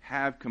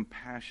 have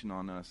compassion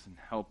on us and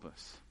help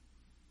us.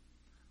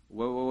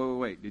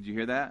 Wait. Did you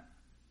hear that?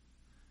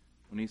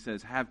 When he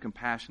says, have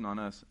compassion on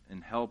us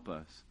and help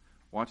us,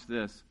 watch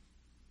this.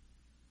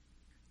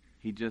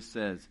 He just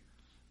says,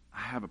 I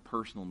have a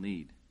personal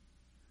need.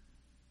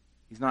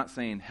 He's not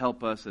saying,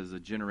 help us as a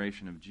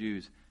generation of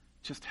Jews.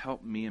 Just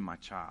help me and my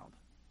child.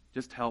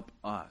 Just help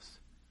us.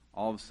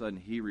 All of a sudden,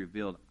 he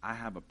revealed, I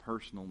have a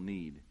personal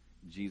need.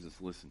 Jesus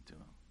listened to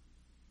him.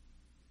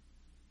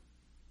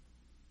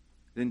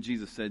 Then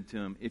Jesus said to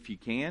him, if you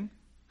can,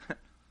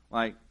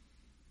 wait.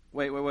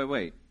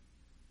 The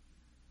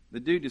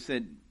dude just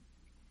said,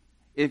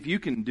 if you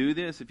can do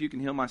this, if you can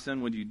heal my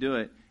son, would you do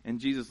it? And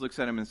Jesus looks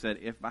at him and said,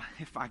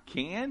 if I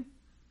can?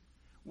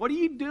 What are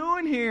you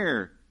doing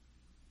here?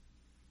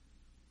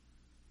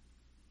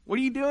 What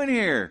are you doing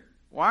here?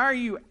 Why are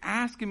you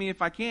asking me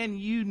if I can?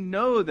 You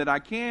know that I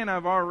can.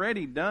 I've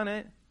already done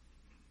it.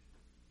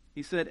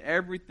 He said,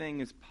 everything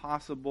is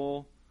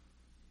possible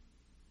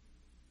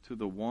to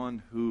the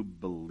one who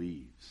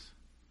believes.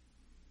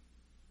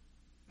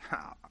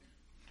 How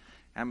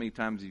many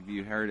times have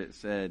you heard it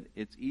said,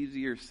 it's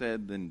easier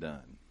said than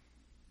done?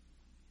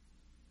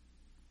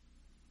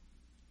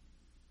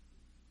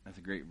 That's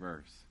a great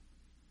verse.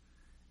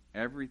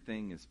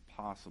 Everything is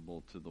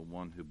possible to the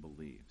one who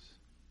believes.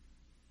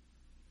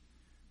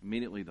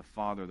 Immediately the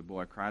father of the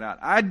boy cried out,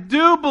 I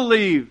do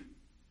believe.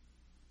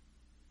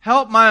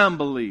 Help my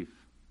unbelief.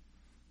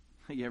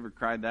 You ever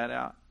cried that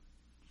out?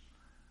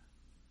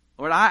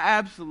 Lord, I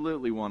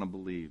absolutely want to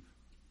believe.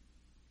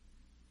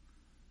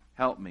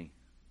 Help me.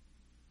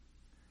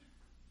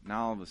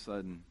 Now all of a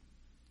sudden,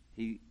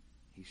 he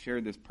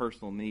shared this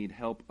personal need.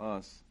 Help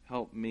us.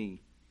 Help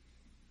me.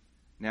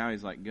 Now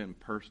he's getting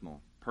personal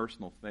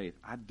faith.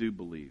 I do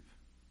believe.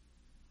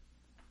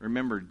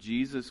 Remember,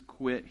 Jesus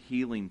quit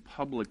healing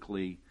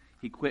publicly.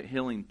 He quit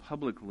healing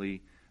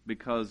publicly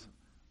because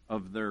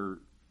of their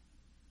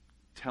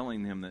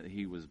telling him that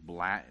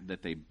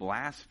that they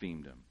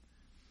blasphemed him.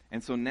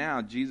 And so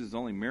now Jesus'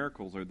 only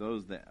miracles are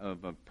those that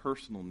of a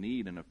personal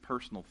need and a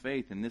personal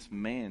faith. And this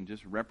man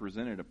just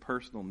represented a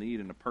personal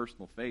need and a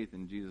personal faith.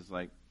 And Jesus,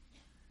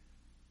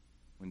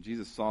 when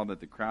Jesus saw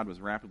that the crowd was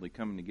rapidly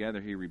coming together,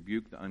 he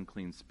rebuked the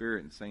unclean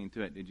spirit and saying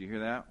to it, did you hear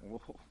that?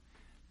 Whoa,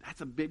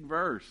 that's a big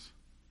verse.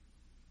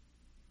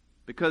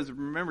 Because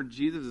remember,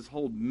 Jesus'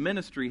 whole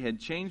ministry had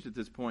changed at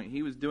this point.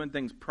 He was doing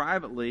things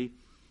privately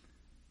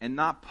and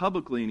not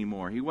publicly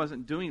anymore. He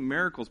wasn't doing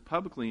miracles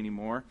publicly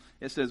anymore.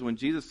 It says when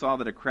Jesus saw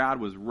that a crowd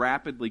was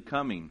rapidly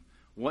coming,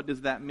 what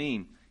does that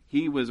mean?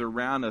 He was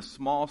around a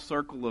small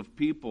circle of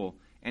people,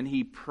 and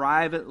he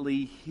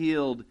privately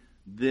healed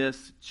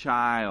this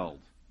child.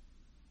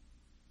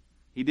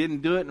 He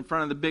didn't do it in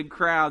front of the big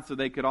crowd so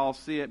they could all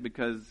see it,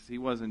 because he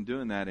wasn't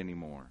doing that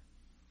anymore.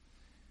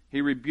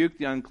 He rebuked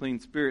the unclean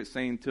spirit,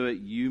 saying to it,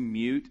 you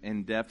mute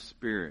and deaf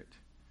spirit.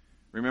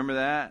 Remember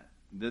that?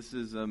 This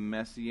is a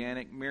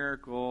messianic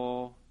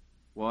miracle.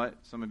 What?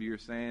 Some of you are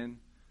saying?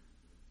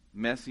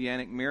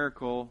 Messianic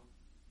miracle.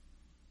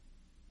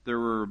 There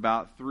were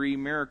about 3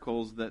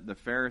 miracles that the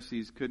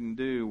Pharisees couldn't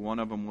do. One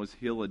of them was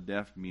heal a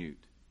deaf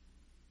mute.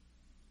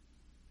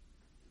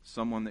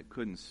 Someone that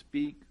couldn't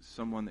speak,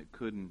 someone that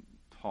couldn't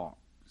talk,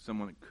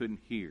 someone that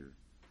couldn't hear.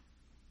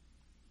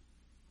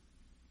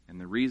 And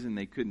the reason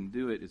they couldn't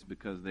do it is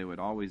because they would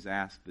always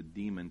ask the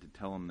demon to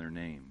tell them their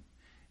name.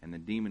 And the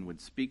demon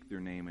would speak their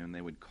name, and they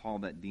would call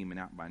that demon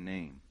out by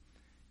name.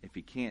 If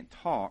he can't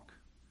talk,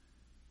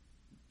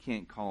 you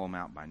can't call him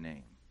out by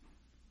name.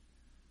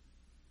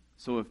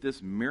 So if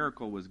this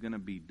miracle was going to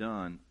be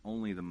done,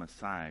 only the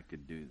Messiah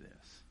could do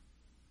this.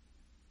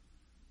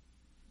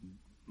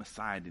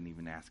 Messiah didn't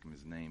even ask him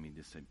his name. He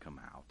just said,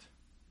 come out.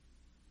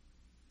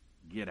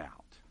 Get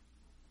out.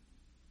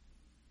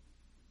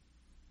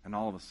 And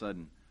all of a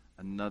sudden,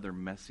 another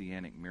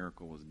messianic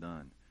miracle was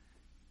done.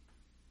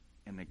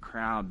 And the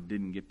crowd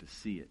didn't get to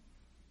see it,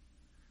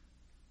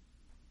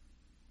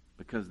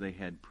 because they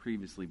had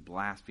previously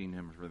blasphemed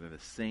him for the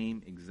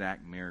same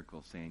exact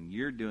miracle, saying,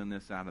 you're doing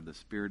this out of the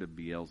spirit of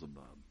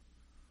Beelzebub.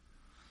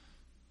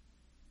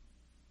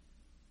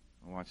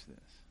 Watch this.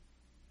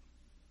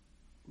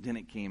 Then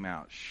it came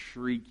out,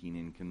 shrieking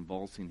and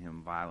convulsing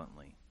him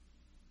violently.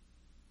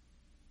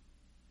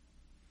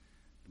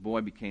 The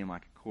boy became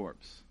like a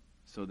corpse,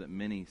 so that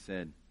many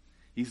said,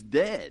 "He's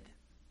dead."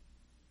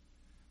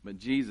 But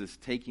Jesus,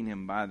 taking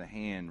him by the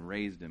hand,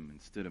 raised him and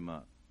stood him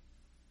up.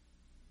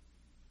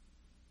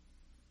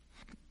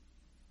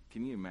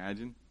 Can you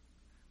imagine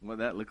what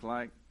that looked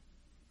like?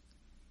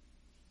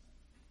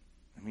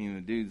 I mean,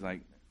 the dude's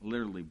like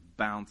literally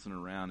bouncing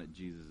around at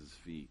Jesus'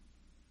 feet.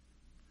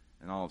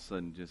 And all of a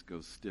sudden just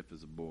goes stiff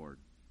as a board.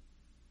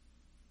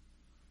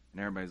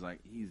 And everybody's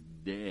like, "He's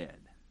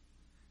dead."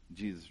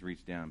 Jesus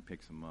reached down and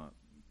picks him up.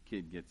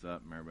 Kid gets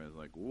up and everybody's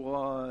like,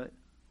 "What?"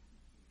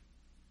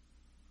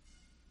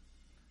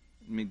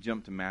 Let me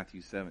jump to Matthew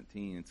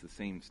 17. It's the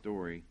same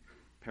story,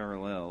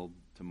 paralleled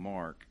to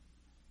Mark,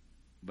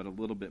 but a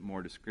little bit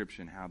more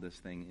description how this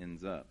thing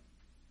ends up.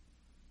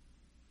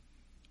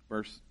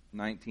 Verse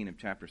 19 of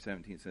chapter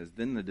 17 says,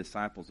 "Then the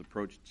disciples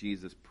approached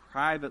Jesus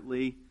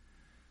privately."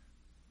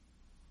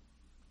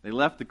 They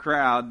left the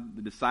crowd.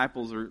 The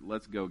disciples are,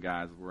 "Let's go,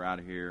 guys. We're out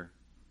of here."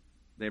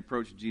 They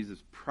approached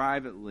Jesus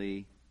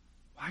privately.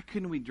 "Why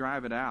couldn't we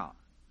drive it out?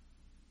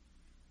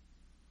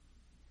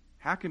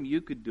 How come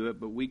you could do it,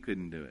 but we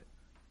couldn't do it?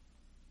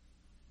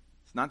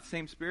 It's not the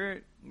same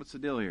spirit? What's the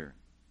deal here?"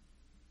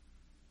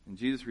 And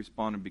Jesus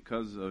responded,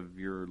 "Because of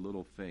your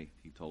little faith,"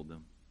 he told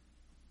them.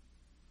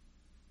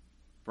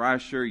 "For I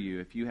assure you,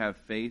 if you have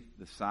faith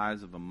the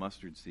size of a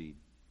mustard seed,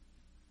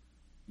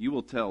 you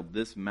will tell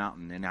this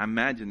mountain," and I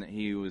imagine that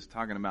he was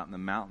talking about the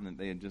mountain that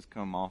they had just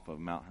come off of,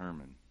 Mount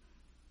Hermon.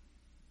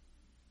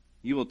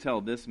 "You will tell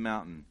this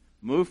mountain,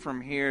 'Move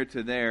from here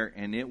to there,'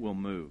 and it will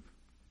move.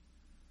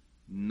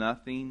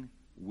 Nothing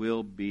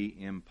will be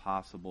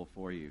impossible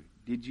for you."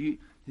 Did you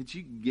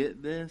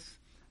get this?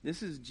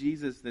 This is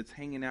Jesus that's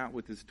hanging out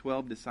with his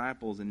 12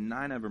 disciples, and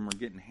 9 of them are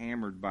getting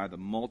hammered by the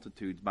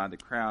multitudes, by the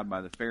crowd,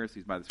 by the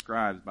Pharisees, by the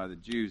scribes, by the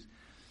Jews.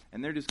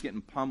 And they're just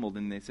getting pummeled,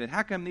 and they said,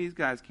 "How come these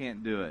guys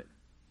can't do it?"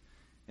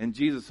 And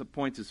Jesus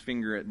points his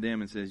finger at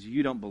them and says,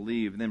 "You don't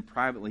believe." And then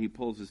privately he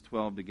pulls his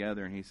 12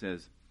 together and he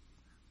says,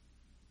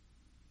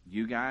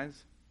 "You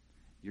guys,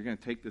 you're going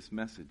to take this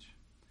message,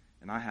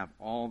 and I have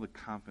all the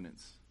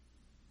confidence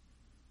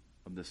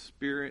of the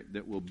Spirit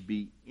that will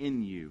be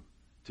in you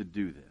to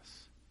do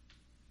this.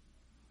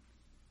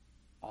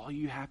 All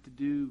you have to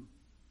do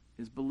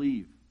is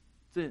believe.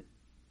 That's it.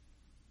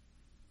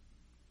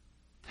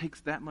 It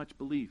takes that much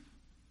belief.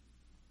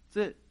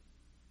 That's it.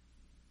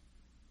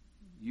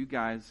 You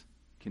guys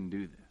can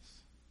do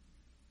this."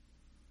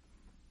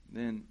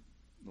 Then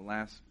the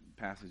last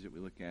passage that we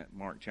look at,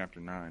 Mark chapter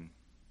 9,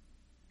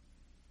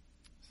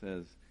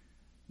 says,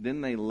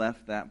 "Then they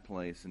left that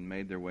place and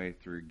made their way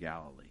through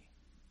Galilee."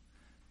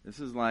 This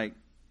is like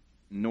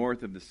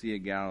north of the Sea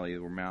of Galilee,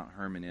 where Mount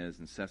Hermon is,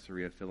 in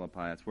Caesarea Philippi.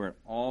 That's where it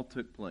all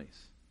took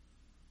place.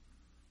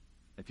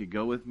 If you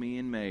go with me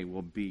in May,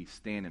 we'll be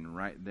standing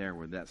right there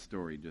where that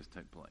story just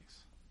took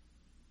place.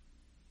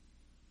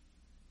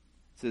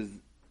 It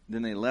says,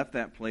 "Then they left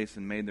that place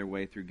and made their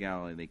way through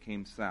Galilee. They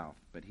came south,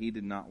 but he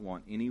did not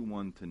want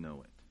anyone to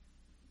know it."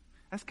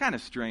 That's kind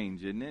of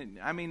strange, isn't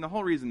it? I mean, the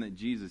whole reason that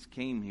Jesus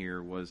came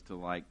here was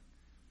to,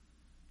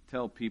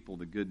 tell people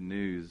the good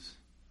news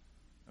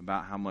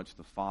about how much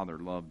the Father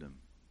loved him,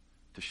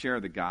 to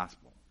share the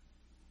gospel.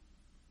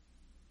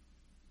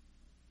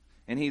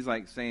 And he's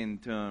saying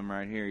to him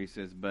right here, he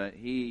says, but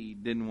he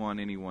didn't want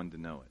anyone to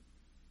know it.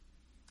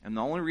 And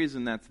the only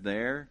reason that's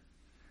there,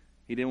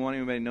 he didn't want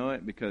anybody to know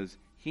it, because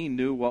he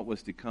knew what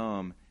was to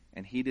come,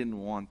 and he didn't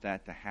want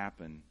that to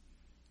happen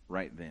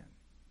right then.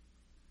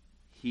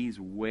 He's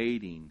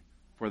waiting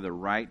for the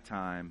right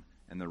time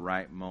and the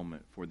right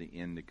moment for the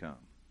end to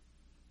come.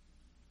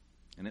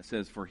 And it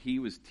says, "For he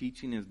was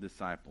teaching his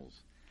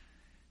disciples,"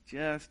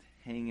 just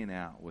hanging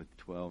out with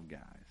 12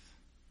 guys.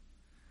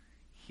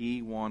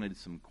 He wanted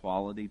some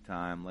quality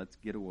time. Let's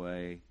get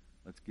away.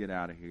 Let's get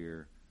out of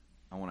here.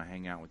 I want to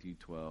hang out with you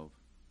 12.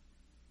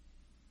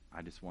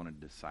 I just want to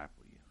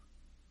disciple you.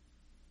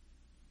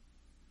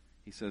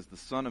 He says, "The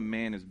Son of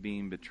Man is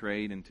being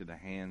betrayed into the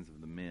hands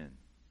of the men.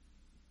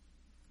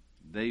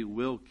 They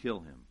will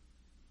kill him.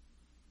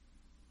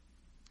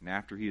 And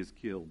after he is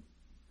killed,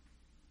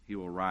 he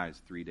will rise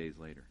 3 days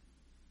later."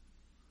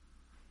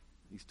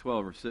 These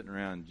 12 are sitting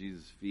around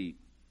Jesus' feet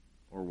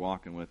or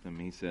walking with him.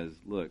 He says,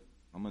 "Look,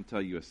 I'm going to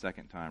tell you a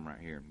second time right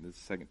here." This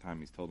is the second time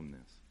he's told him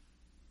this.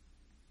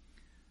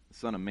 "The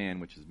Son of Man,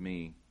 which is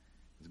me,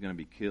 is going to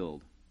be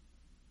killed.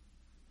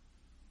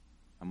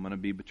 I'm going to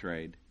be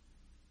betrayed.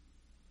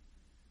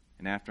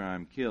 And after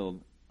I'm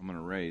killed, I'm going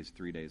to rise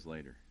 3 days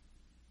later."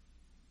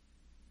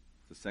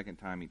 It's the second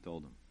time he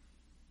told them.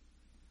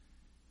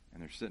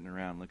 And they're sitting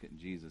around looking at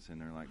Jesus,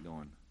 and they're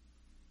going,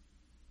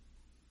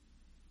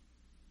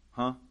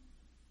 "Huh?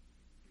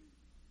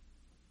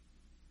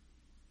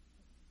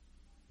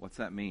 What's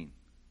that mean?"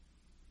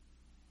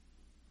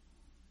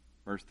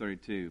 Verse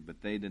 32,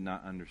 "But they did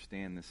not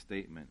understand this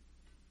statement,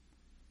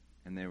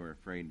 and they were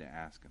afraid to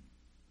ask him."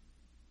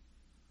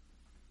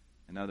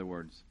 In other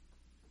words,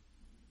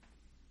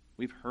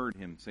 we've heard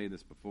him say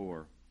this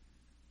before.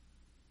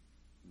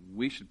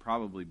 We should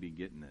probably be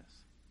getting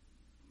this,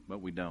 but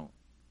we don't.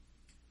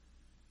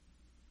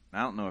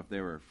 I don't know if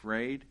they were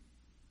afraid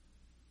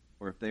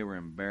or if they were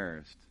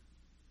embarrassed,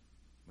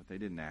 but they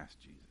didn't ask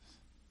Jesus.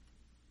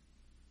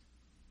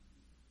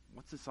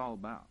 What's this all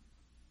about?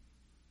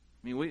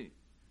 I mean,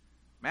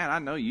 Matt, I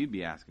know you'd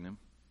be asking him.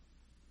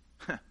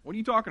 What are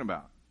you talking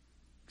about?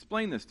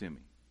 Explain this to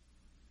me.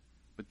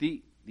 But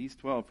these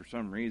 12, for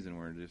some reason,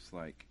 were just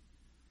like,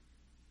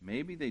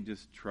 maybe they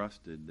just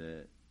trusted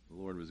that the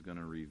Lord was going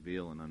to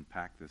reveal and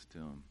unpack this to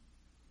them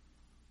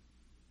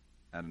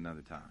at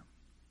another time.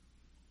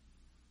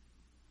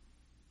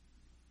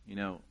 You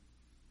know,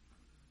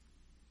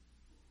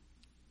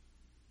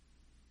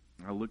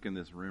 I look in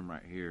this room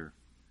right here,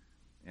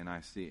 and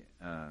I see,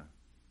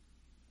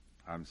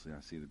 obviously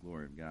I see the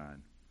glory of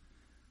God.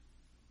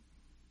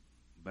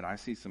 But I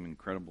see some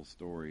incredible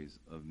stories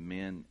of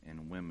men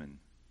and women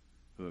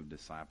who have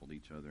discipled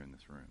each other in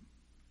this room.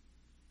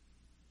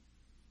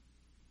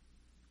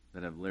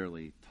 That have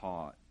literally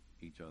taught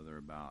each other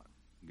about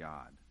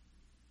God.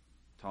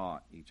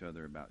 Taught each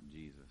other about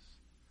Jesus.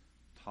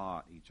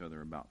 Taught each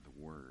other about the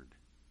Word.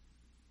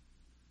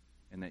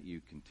 And that you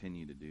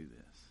continue to do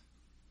this.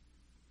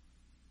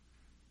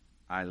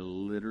 I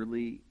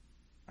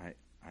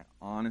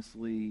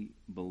honestly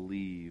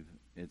believe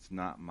it's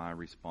not my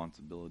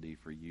responsibility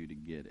for you to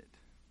get it.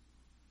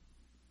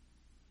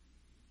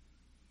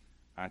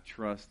 I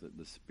trust that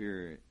the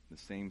Spirit, the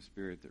same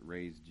Spirit that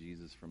raised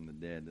Jesus from the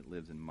dead, that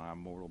lives in my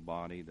mortal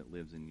body, that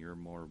lives in your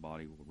mortal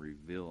body, will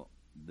reveal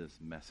this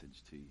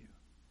message to you.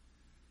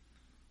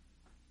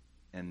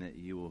 And that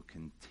you will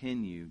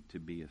continue to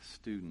be a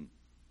student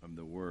of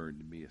the Word,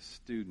 to be a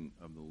student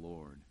of the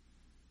Lord,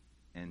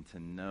 and to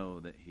know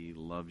that He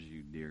loves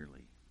you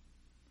dearly.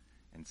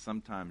 And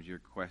sometimes your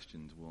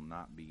questions will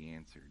not be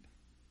answered,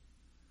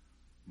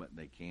 but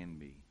they can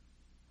be,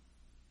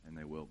 and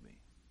they will be.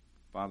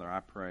 Father,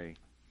 I pray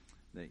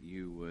that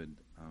you would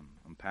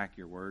unpack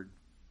your Word.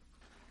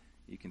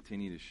 You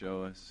continue to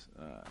show us,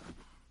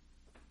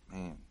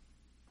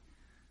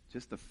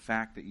 just the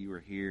fact that you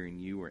were here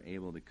and you were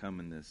able to come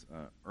in this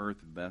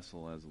earth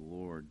vessel as the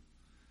Lord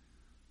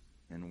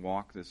and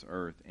walk this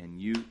earth, and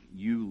you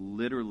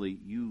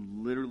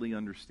literally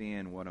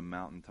understand what a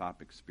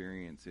mountaintop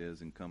experience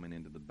is and coming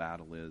into the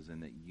battle is,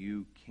 and that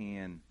you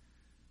can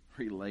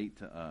relate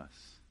to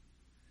us.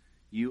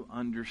 You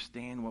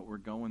understand what we're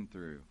going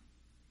through.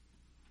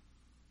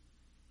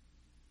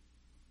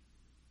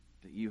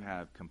 That you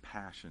have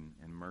compassion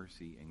and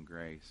mercy and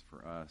grace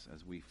for us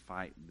as we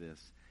fight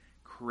this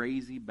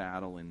crazy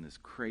battle in this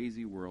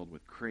crazy world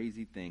with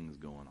crazy things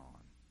going on.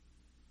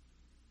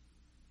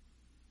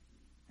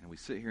 And we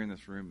sit here in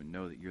this room and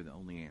know that you're the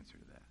only answer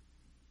to that.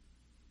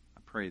 I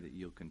pray that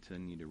you'll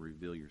continue to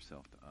reveal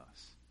yourself to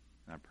us.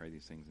 And I pray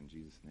these things in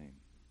Jesus' name.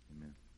 Amen.